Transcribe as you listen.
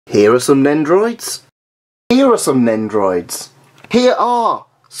Here are some Nendoroids. Here are some Nendoroids. Here are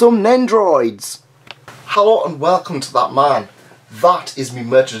some Nendoroids. Hello and welcome to that man. That is me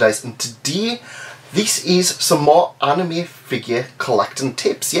merchandise, and today this is some more anime figure collecting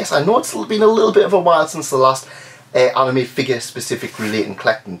tips. Yes, I know it's been a little bit of a while since the last anime figure specific relating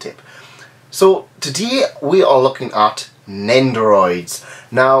collecting tip. So today we are looking at Nendoroids.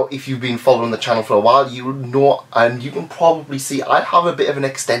 Now, if you've been following the channel for a while, you know, and you can probably see I have a bit of an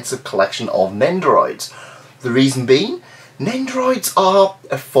extensive collection of Nendoroids. The reason being, Nendoroids are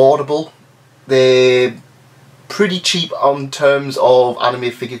affordable. They're pretty cheap on terms of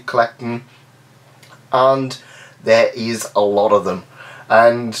anime figure collecting, and there is a lot of them.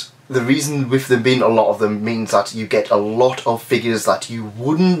 And the reason with them being a lot of them means that you get a lot of figures that you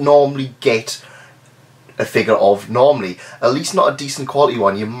wouldn't normally get a figure of normally. At least not a decent quality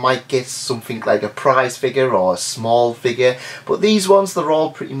one. You might get something like a prize figure or a small figure, but these ones, they're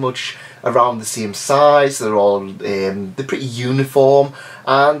all pretty much around the same size. They're all they're pretty uniform,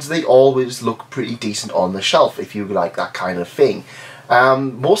 and they always look pretty decent on the shelf if you like that kind of thing.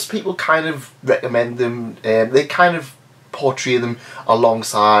 Most people kind of recommend them. They kind of portray them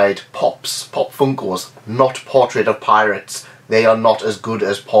alongside Pop Funkos, not Portrait of Pirates. They are not as good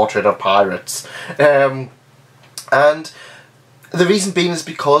as Portrait of Pirates. And the reason being is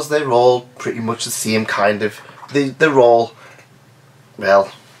because they're all pretty much the same kind of... They're all...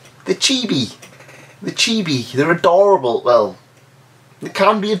 well, they're chibi. They're chibi. They're adorable. Well, they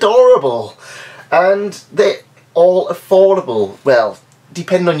can be adorable. And they're all affordable. Well,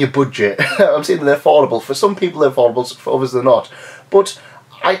 depending on your budget. I'm saying they're affordable. For some people they're affordable, for others they're not. But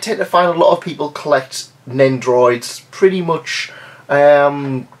I tend to find a lot of people collect Nendoroids pretty much as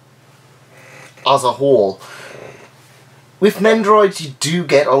a whole. With Nendoroids you do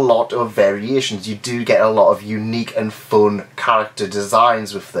get a lot of variations. You do get a lot of unique and fun character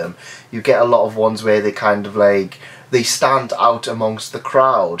designs with them. You get a lot of ones where they kind of like, they stand out amongst the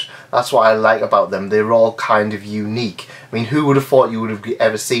crowd. That's what I like about them. They're all kind of unique. I mean, who would have thought you would have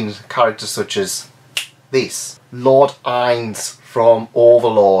ever seen characters such as this? Lord Ainz from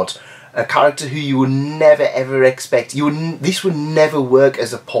Overlord. A character who you would never ever expect. This would never work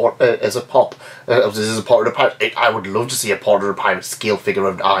as a portrait of a pirate. I would love to see a portrait of a pirate scale figure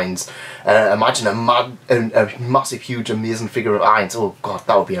of Ainz. Imagine a massive, huge, amazing figure of Ainz. Oh god,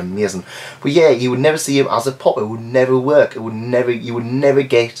 that would be amazing. But yeah, you would never see him as a pup. It would never work. It would never. You would never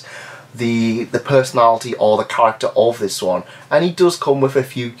get the personality or the character of this one. And he does come with a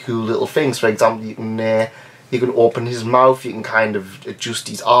few cool little things. For example, you can open his mouth, you can kind of adjust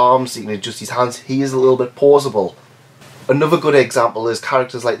his arms, you can adjust his hands. He is a little bit pausable. Another good example is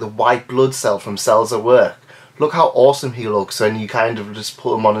characters like the White Blood Cell from Cells at Work. Look how awesome he looks when you kind of just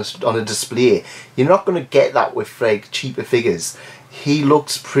put him on a display. You're not going to get that with like cheaper figures. He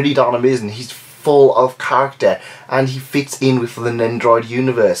looks pretty darn amazing. He's full of character and he fits in with the Nendoroid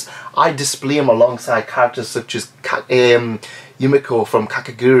universe. I display him alongside characters such as Yumiko from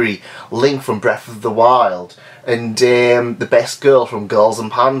Kakaguri, Link from Breath of the Wild, and the Best Girl from Girls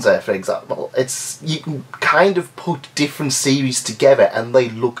and Panzer, for example. You can kind of put different series together and they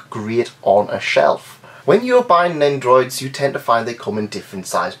look great on a shelf. When you're buying Nendoroids, you tend to find they come in different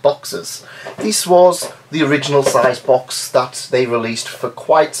size boxes. This was the original size box that they released for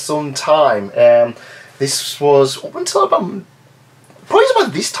quite some time. This was up until probably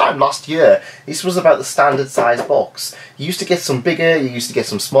about this time last year. This was about the standard size box. You used to get some bigger, you used to get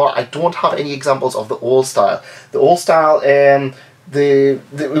some smaller. I don't have any examples of the old style. The old style, it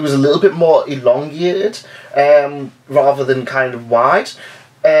was a little bit more elongated rather than kind of wide.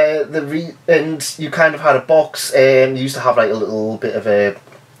 And you kind of had a box, and you used to have like a little bit of a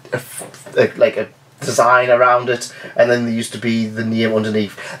design around it, and then there used to be the name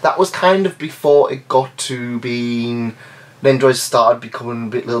underneath. That was kind of before it got to being Nendoroids started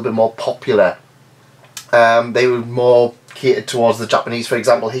becoming a little bit more popular. They were more catered towards the Japanese. For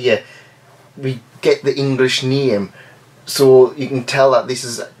example, here we get the English name, so you can tell that this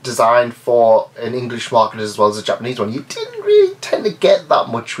is designed for an English market as well as a Japanese one. You didn't really tend to get that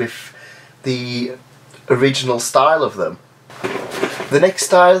much with the original style of them. The next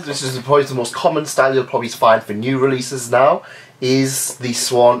style, which is probably the most common style you'll probably find for new releases now, is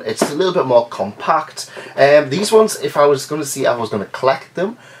this one. It's a little bit more compact. These ones, if I was going to see, I was going to collect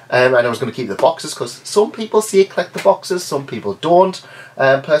them, and I was going to keep the boxes, because some people say collect the boxes, some people don't.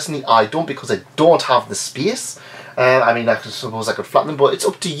 Personally, I don't, because I don't have the space. I mean, I suppose I could flatten them, but it's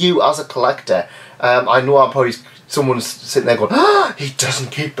up to you as a collector. I know I'm probably someone's sitting there going, ah, he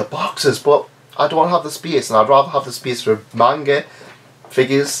doesn't keep the boxes, but I don't have the space, and I'd rather have the space for manga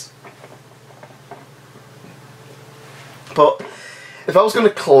figures. But if I was going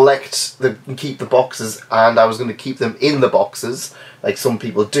to collect and keep the boxes, and I was going to keep them in the boxes, like some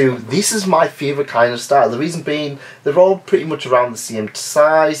people do, this is my favourite kind of style. The reason being, they're all pretty much around the same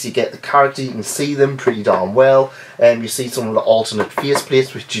size. You get the character, you can see them pretty darn well, and you see some of the alternate face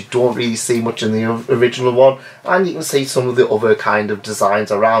plates, which you don't really see much in the original one, and you can see some of the other kind of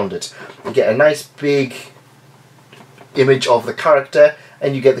designs around it. You get a nice big image of the character,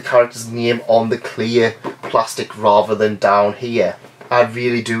 and you get the character's name on the clear plastic rather than down here. I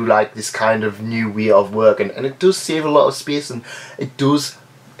really do like this kind of new way of working, and it does save a lot of space, and it does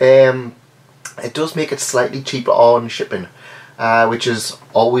make it slightly cheaper on shipping, which is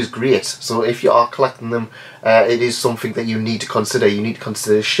always great. So if you are collecting them, it is something that you need to consider. You need to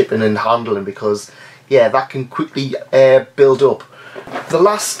consider shipping and handling, because yeah, that can quickly build up. The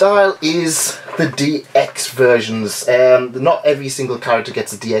last style is the DX versions. Not every single character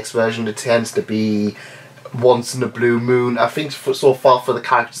gets a DX version. It tends to be once in a blue moon. I think so far for the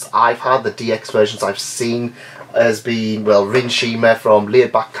characters I've had, the DX versions I've seen has been, well, Rin Shima from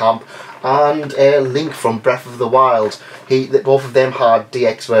Laid Back Camp and Link from Breath of the Wild. Both of them had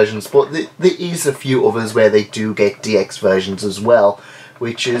DX versions, but there is a few others where they do get DX versions as well,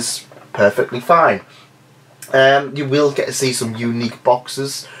 which is perfectly fine. You will get to see some unique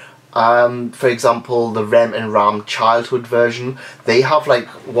boxes. For example, the Rem and Ram childhood version, they have like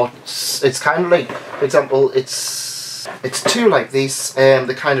it's kind of like, for example, it's two like this,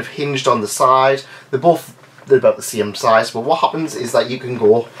 they're kind of hinged on the side. They're about the same size, but what happens is that you can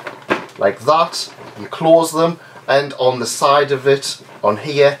go like that, you close them, and on the side of it, on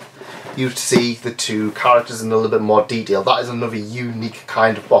here, you see the two characters in a little bit more detail. That is another unique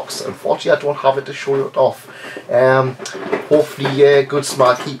kind of box. Unfortunately, I don't have it to show it off. Hopefully Good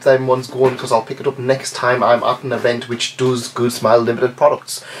Smile keep them ones going, because I'll pick it up next time I'm at an event which does Good Smile limited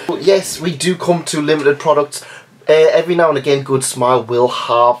products. But yes, we do come to limited products. Every now and again Good Smile will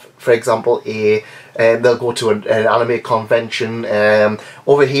have, for example, they'll go to an anime convention.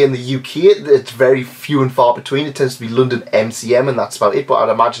 Over here in the UK, it's very few and far between. It tends to be London MCM, and that's about it. But I'd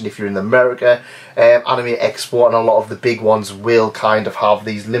imagine if you're in America, Anime Expo and a lot of the big ones will kind of have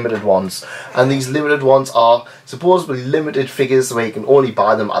these limited ones. And these limited ones are supposedly limited figures where you can only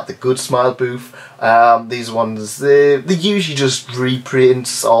buy them at the Good Smile booth. These ones, they're usually just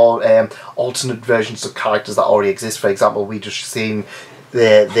reprints or alternate versions of characters that already exist. For example, we just seen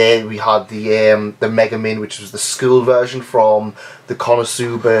there we had the Mega Man, which was the school version from the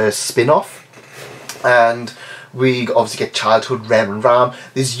Konosuba spin-off, and we obviously get childhood Rem and Ram.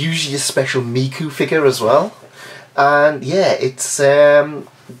 There's usually a special Miku figure as well, and yeah, it's they're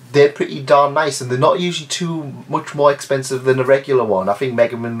pretty darn nice, and they're not usually too much more expensive than a regular one. I think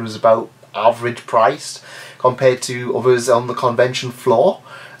Mega Man was about average priced compared to others on the convention floor.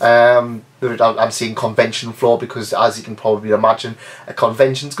 I'm seeing convention floor because, as you can probably imagine, a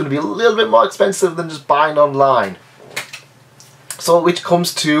convention's going to be a little bit more expensive than just buying online. So, which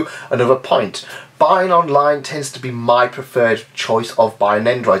comes to another point. Buying online tends to be my preferred choice of buying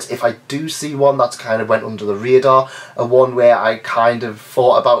Nendoroids. If I do see one that's kind of went under the radar, a one where I kind of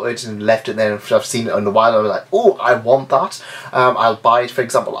thought about it and left it there, and I've seen it in a while, I was like, oh, I want that, I'll buy it. For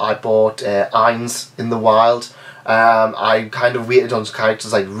example, I bought Ainz in the wild. I kind of waited on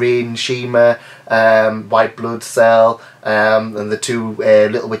characters like Rin Shima, White Blood Cell, and the two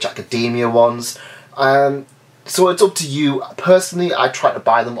Little Witch Academia ones. So it's up to you. Personally, I try to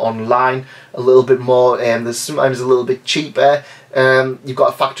buy them online a little bit more, and there's sometimes a little bit cheaper. You've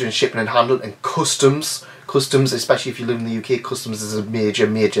got to factor in shipping and handling and customs. Customs, especially if you live in the UK, customs is a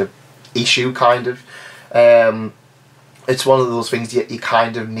major issue, kind of. It's one of those things you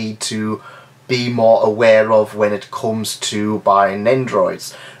kind of need to be more aware of when it comes to buying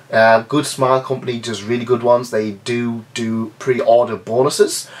Nendoroids. Good Smile Company does really good ones. They do pre-order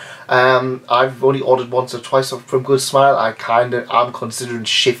bonuses. I've only ordered once or twice from Good Smile. I'm considering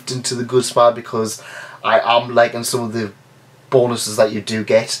shifting to the Good Smile because I am liking some of the bonuses that you do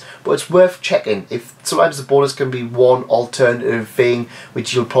get, but it's worth checking. If sometimes the bonus can be one alternative thing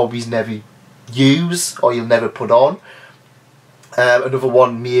which you'll probably never use or you'll never put on. Another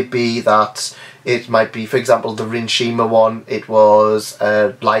one may be that it might be, for example, the Rin Shima one, it was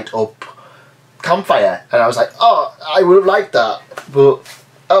a light up campfire, and I was like, oh, I would have liked that, but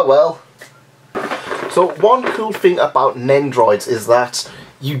oh well. So one cool thing about Nendoroids is that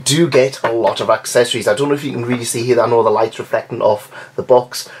you do get a lot of accessories. I don't know if you can really see here, I know the light's reflecting off the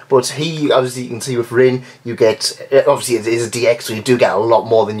box, but here, as you can see with Rin, you get, obviously it is a DX, so you do get a lot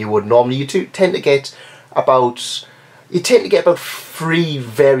more than you would normally. You do tend to get about you tend to get about 3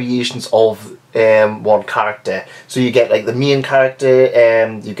 variations of one character. So you get like the main character,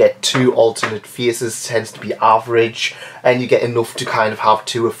 you get 2 alternate faces, tends to be average, and you get enough to kind of have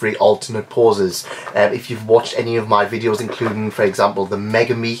 2 or 3 alternate poses. If you've watched any of my videos, including for example the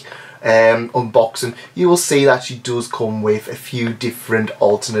Megami unboxing, you will see that she does come with a few different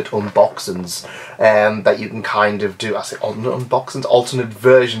alternate unboxings that you can kind of do. I say alternate unboxings, alternate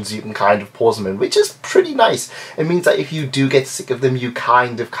versions you can kind of pause them in, which is pretty nice. It means that if you do get sick of them, you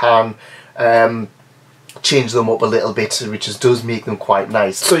kind of can change them up a little bit, which does make them quite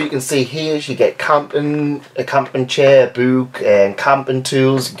nice. So you can see here you get a camping chair, a book, and camping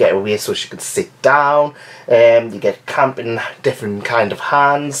tools. You get a way so she can sit down. You get camping different kind of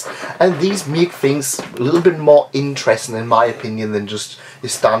hands, and these make things a little bit more interesting in my opinion than just your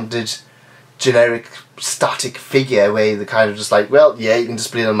standard generic static figure where they're kind of just like, well, yeah, you can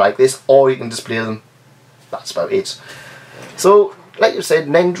display them like this, or you can display them, that's about it. So like you said,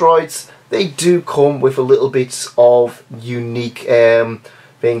 Nendoroids, they do come with a little bit of unique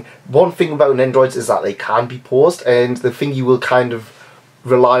thing. One thing about Nendoroids is that they can be paused, and the thing you will kind of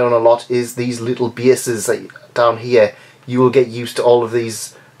rely on a lot is these little bases down here. You will get used to all of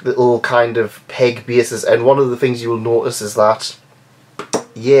these little kind of peg bases, and one of the things you will notice is that,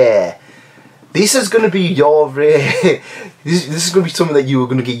 yeah, this is going to be your this is going to be something that you are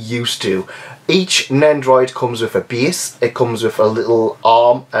going to get used to. Each Nendoroid comes with a base, it comes with a little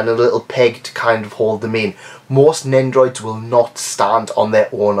arm and a little peg to kind of hold them in. Most Nendoroids will not stand on their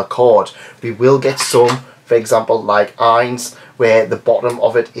own accord. We will get some, for example, like Ain's, where the bottom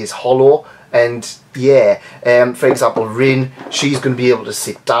of it is hollow, and yeah, for example, Rin, she's going to be able to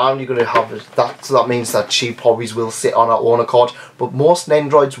sit down. You're going to have that, so that means that she probably will sit on her own accord, but most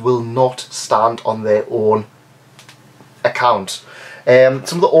Nendoroids will not stand on their own account.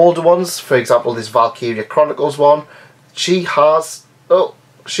 Some of the older ones, for example this Valkyria Chronicles one, she has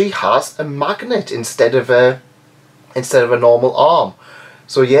a magnet instead of a normal arm.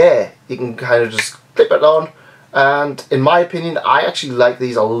 So yeah, you can kind of just clip it on, and in my opinion I actually like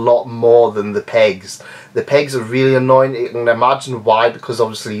these a lot more than the pegs. The pegs are really annoying. You can imagine why, because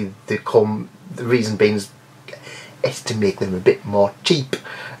obviously the reason being is to make them a bit more cheap.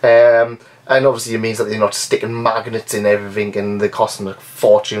 And obviously it means that they're not sticking magnets in everything and they're costing a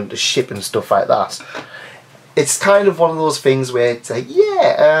fortune to ship and stuff like that. It's kind of one of those things where it's like,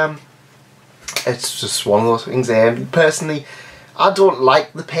 yeah, it's just one of those things. Personally, I don't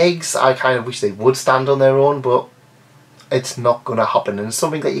like the pegs. I kind of wish they would stand on their own, but it's not going to happen. And it's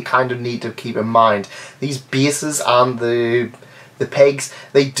something that you kind of need to keep in mind. These bases and the pegs,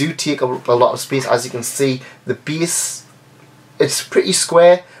 they do take up a lot of space. As you can see, the base, it's pretty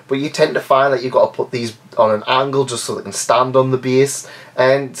square, but you tend to find that you've got to put these on an angle just so they can stand on the base.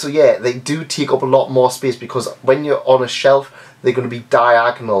 And so yeah, they do take up a lot more space, because when you're on a shelf they're going to be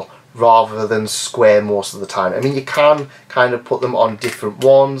diagonal rather than square most of the time. I mean, you can kind of put them on different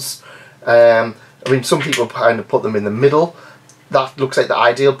ones. I mean, some people kind of put them in the middle. That looks like the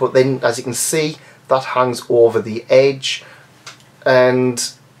ideal, but then as you can see, that hangs over the edge, and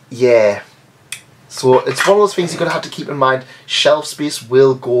yeah, so it's one of those things you're going to have to keep in mind. Shelf space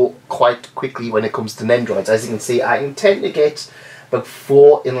will go quite quickly when it comes to Nendoroids. As you can see, I intend to get about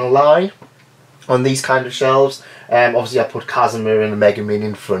 4 in a line on these kind of shelves. Obviously I put Casimir and Megamin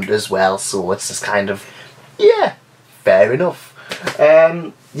in front as well, so it's just kind of, yeah, fair enough.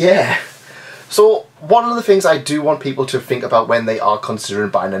 Yeah. So one of the things I do want people to think about when they are considering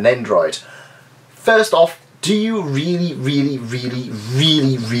buying a Nendoroid. First off, do you really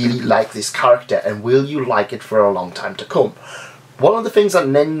like this character, and will you like it for a long time to come? One of the things that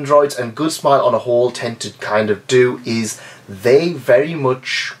Nendoroids and Good Smile on a whole tend to kind of do is they very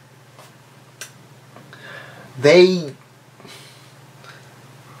much, they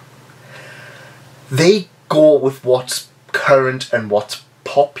go with what's current and what's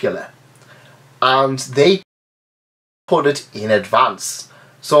popular, and they put it in advance.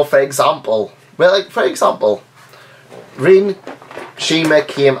 So for example, Rin Shima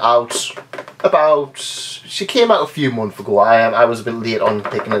came out she came out a few months ago. I was a bit late on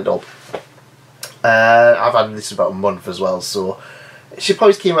picking it up. I've had this about a month as well, so she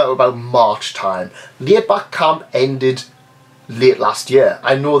probably came out about March time. Laid Back Camp ended late last year.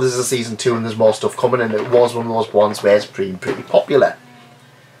 I know there's a season 2 and there's more stuff coming, and it was one of those ones where it's pretty popular.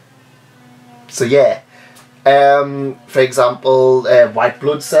 So yeah. For example, White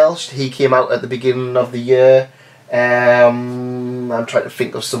Blood Cell, he came out at the beginning of the year. I'm trying to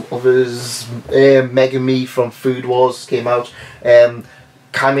think of some others. Megami from Food Wars came out.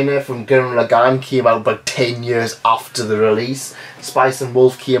 Kamina from Gurren Lagann came out about 10 years after the release. Spice and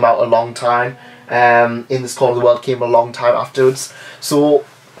Wolf came out a long time. in this corner of the world came a long time afterwards. So,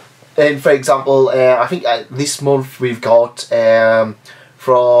 and for example, I think this month we've got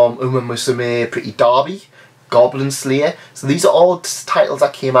from Uma Musume Pretty Derby, Goblin Slayer. So these are all titles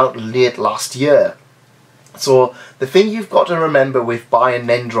that came out late last year. So the thing you've got to remember with buying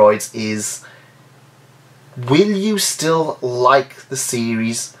Nendoroids is, will you still like the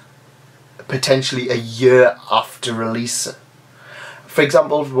series potentially a year after release? For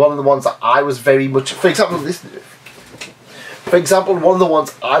example, one of the ones that I was very much... For example, one of the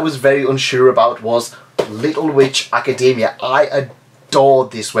ones I was very unsure about was Little Witch Academia. I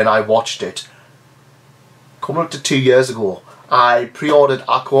adored this when I watched it. Coming up to 2 years ago, I pre-ordered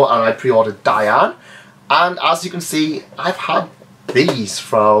Akko and I pre-ordered Diane. And as you can see, I've had these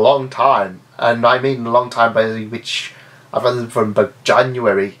for a long time. And I mean a long time by which I've had them from about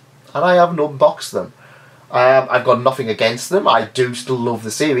January. And I haven't unboxed them. I've got nothing against them. I do still love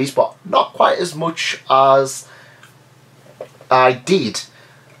the series, but not quite as much as I did.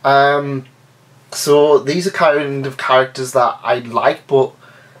 So these are kind of characters that I like, but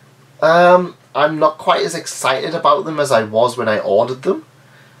I'm not quite as excited about them as I was when I ordered them.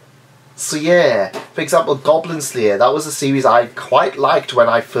 So yeah, for example, Goblin Slayer, that was a series I quite liked when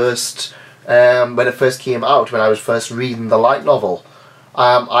I first, when it first came out, when I was first reading the light novel.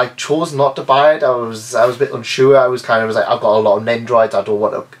 I chose not to buy it. I was a bit unsure. I was like, I've got a lot of Nendoroids, I don't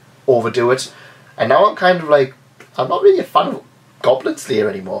want to overdo it. And now I'm kind of like, I'm not really a fan of Goblin Slayer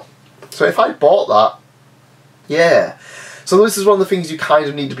anymore. So if I bought that, yeah. So this is one of the things you kind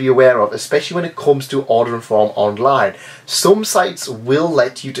of need to be aware of, especially when it comes to ordering from online. Some sites will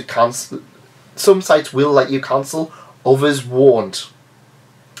let you cancel. Some sites will let you cancel. Others won't.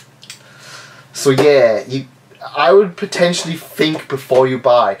 So yeah, I would potentially think before you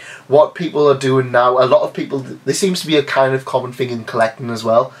buy. What people are doing now, a lot of people, this seems to be a kind of common thing in collecting as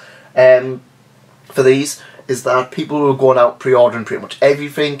well, for these, is that people were going out pre-ordering pretty much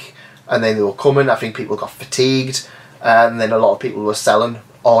everything, and then they were coming. I think people got fatigued, and then a lot of people were selling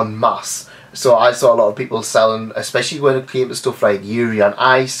en masse. So I saw a lot of people selling, especially when it came to stuff like Yuri on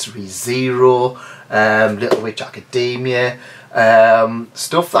Ice, ReZero, Little Witch Academia,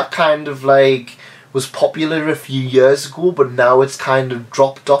 stuff that kind of like was popular a few years ago, but now it's kind of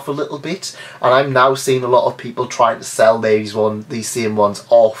dropped off a little bit, and I'm now seeing a lot of people trying to sell these same ones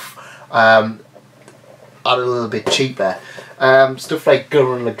off at a little bit cheaper. Stuff like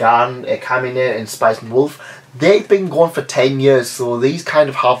Gurren Lagann, Kamine and Spice and Wolf, they've been going for 10 years, so these kind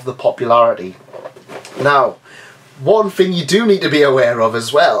of have the popularity. Now, one thing you do need to be aware of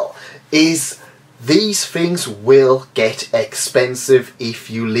as well is these things will get expensive if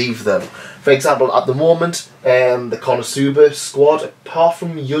you leave them. For example, at the moment, the Konosuba squad, apart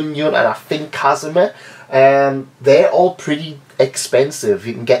from Yun Yun and I think Kazuma, they're all pretty expensive.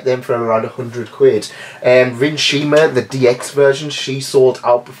 You can get them for around 100 quid. Rinshima, the DX version, she sold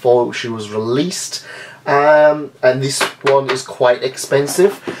out before she was released. And this one is quite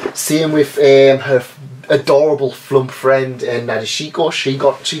expensive. Same with her adorable flump friend Nadeshiko.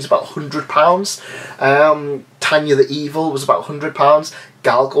 She's about £100. Tanya the Evil was about £100.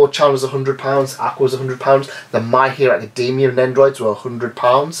 Galgo-chan was £100. Aqua was £100. The My Hero Academia Nendoroids were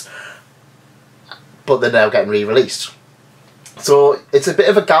 £100. But they're now getting re-released. So it's a bit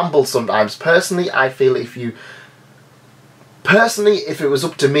of a gamble sometimes. Personally, I feel if it was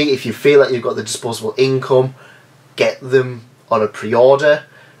up to me, if you feel like you've got the disposable income, get them on a pre-order,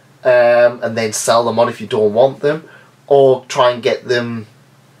 and then sell them on if you don't want them, or try and get them.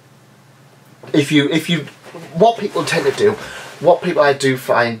 What people tend to do, what people I do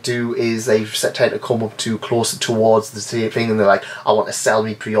find do is they tend to come up to closer towards the same thing, and they're like, I want to sell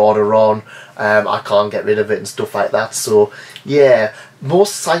me pre-order on, I can't get rid of it and stuff like that. So yeah,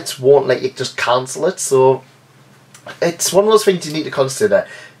 most sites won't let you just cancel it. So it's one of those things you need to consider.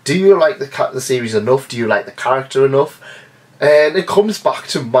 Do you like the series enough? Do you like the character enough? And it comes back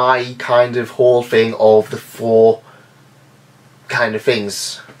to my kind of whole thing of the 4 kind of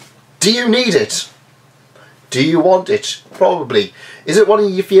things. Do you need it? Do you want it? Probably. Is it one of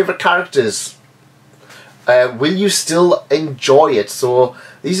your favourite characters? Will you still enjoy it? So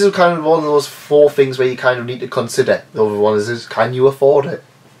these are kind of one of those 4 things where you kind of need to consider. The other one is can you afford it?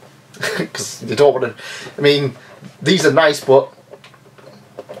 Because you don't want to. I mean, these are nice, but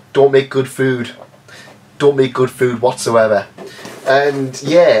don't make good food. Don't make good food whatsoever. And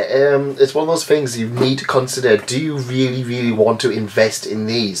yeah, it's one of those things you need to consider. Do you really, really want to invest in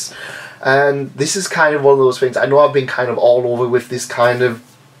these? And this is kind of one of those things. I know I've been kind of all over with this kind of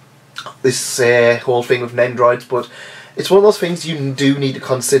whole thing with Nendoroids, but it's one of those things you do need to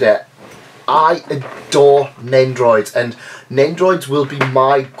consider. I adore Nendoroids, and Nendoroids will be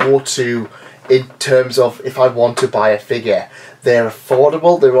my go-to in terms of if I want to buy a figure. They're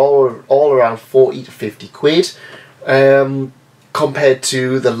affordable. They're all around 40 to 50 quid compared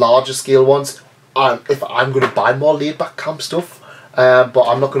to the larger scale ones. If I'm going to buy more laid back camp stuff, but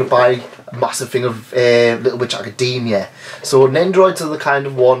I'm not going to buy a massive thing of Little Witch Academia. So Nendoroids are the kind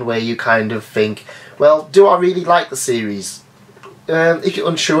of one where you kind of think, well, do I really like the series? If you're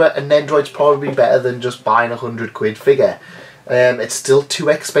unsure, a Nendoroid's probably better than just buying a 100 quid figure. It's still too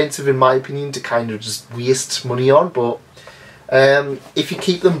expensive in my opinion to kind of just waste money on, but if you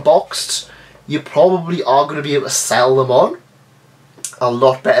keep them boxed, you probably are going to be able to sell them on a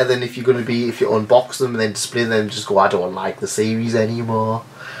lot better than if you unbox them and then display them and just go, I don't like the series anymore.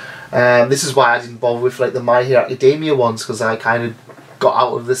 This is why I didn't bother with like the My Hero Academia ones, because I kind of got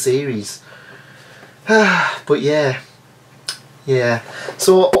out of the series. But yeah.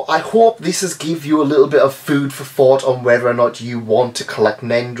 So I hope this has give you a little bit of food for thought on whether or not you want to collect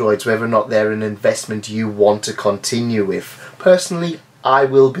Nendoroids, whether or not they're an investment you want to continue with. Personally, I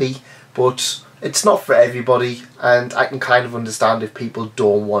will be, but it's not for everybody, and I can kind of understand if people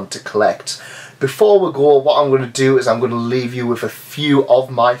don't want to collect. Before we go, what I'm going to do is I'm going to leave you with a few of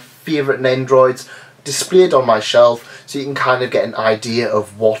my favourite Nendoroids displayed on my shelf, so you can kind of get an idea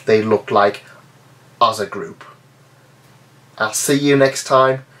of what they look like as a group. I'll see you next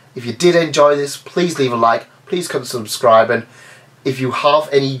time. If you did enjoy this, please leave a like, please consider subscribing. If you have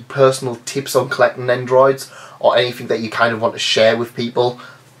any personal tips on collecting Nendoroids or anything that you kind of want to share with people,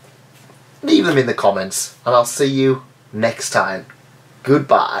 leave them in the comments, and I'll see you next time.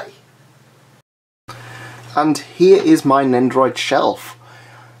 Goodbye. And here is my Nendoroid shelf.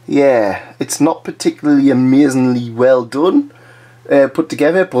 Yeah, it's not particularly amazingly well done, put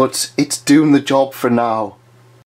together, but it's doing the job for now.